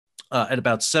at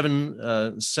about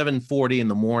 7:40 in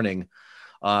the morning,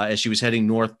 as she was heading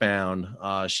northbound.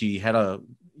 She had a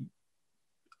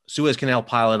Suez Canal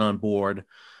pilot on board,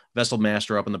 vessel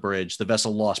master up on the bridge. The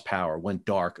vessel lost power, went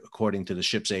dark, according to the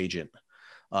ship's agent.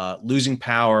 Losing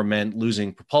power meant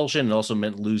losing propulsion. It also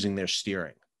meant losing their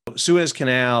steering. Suez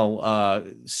Canal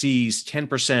sees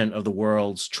 10% of the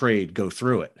world's trade go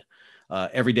through it.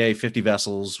 Every day, 50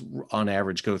 vessels on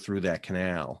average go through that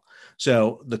canal.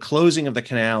 So the closing of the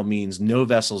canal means no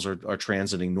vessels are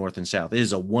transiting north and south. It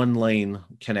is a one-lane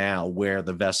canal where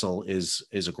the vessel is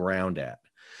aground at.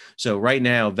 So right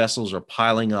now, vessels are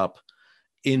piling up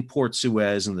in Port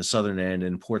Suez in the southern end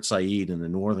and Port Said in the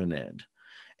northern end.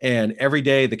 And every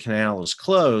day the canal is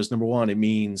closed, number one, it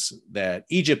means that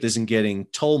Egypt isn't getting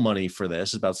toll money for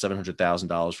this. It's about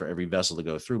 $700,000 for every vessel to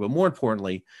go through. But more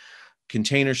importantly,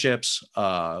 container ships,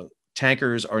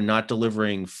 tankers are not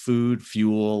delivering food,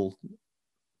 fuel,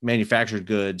 manufactured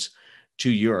goods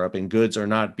to Europe, and goods are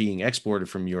not being exported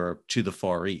from Europe to the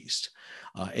Far East.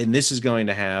 And this is going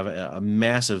to have a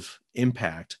massive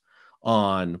impact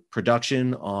on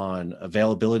production, on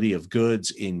availability of goods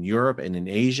in Europe and in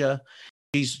Asia.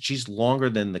 She's longer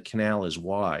than the canal is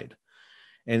wide.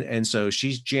 And so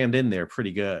she's jammed in there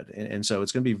pretty good. And so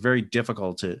it's going to be very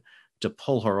difficult to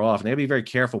pull her off. And they have to be very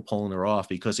careful pulling her off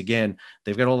because, again,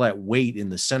 they've got all that weight in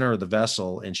the center of the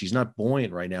vessel, and she's not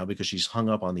buoyant right now because she's hung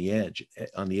up on the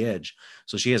edge.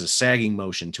 So she has a sagging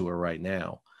motion to her right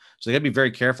now. So they got to be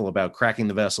very careful about cracking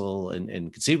the vessel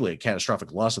and conceivably a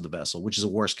catastrophic loss of the vessel, which is a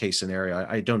worst case scenario.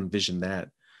 I don't envision that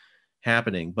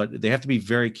happening, but they have to be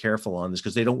very careful on this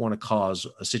because they don't want to cause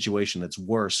a situation that's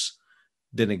worse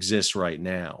than exists right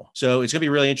now. So it's going to be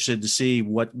really interesting to see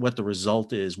what the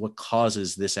result is, what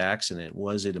causes this accident.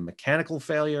 Was it a mechanical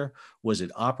failure? Was it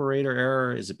operator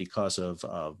error? Is it because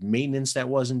of maintenance that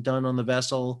wasn't done on the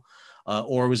vessel?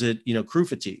 Or was it, crew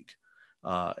fatigue?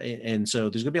 And so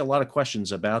there's going to be a lot of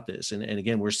questions about this. And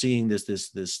again, we're seeing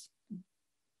the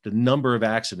number of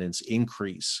accidents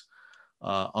increase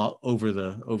over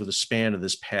the span of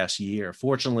this past year.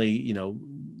 Fortunately,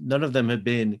 none of them have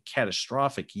been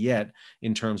catastrophic yet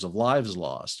in terms of lives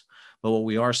lost. But what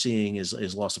we are seeing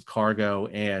is loss of cargo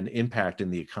and impact in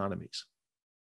the economies.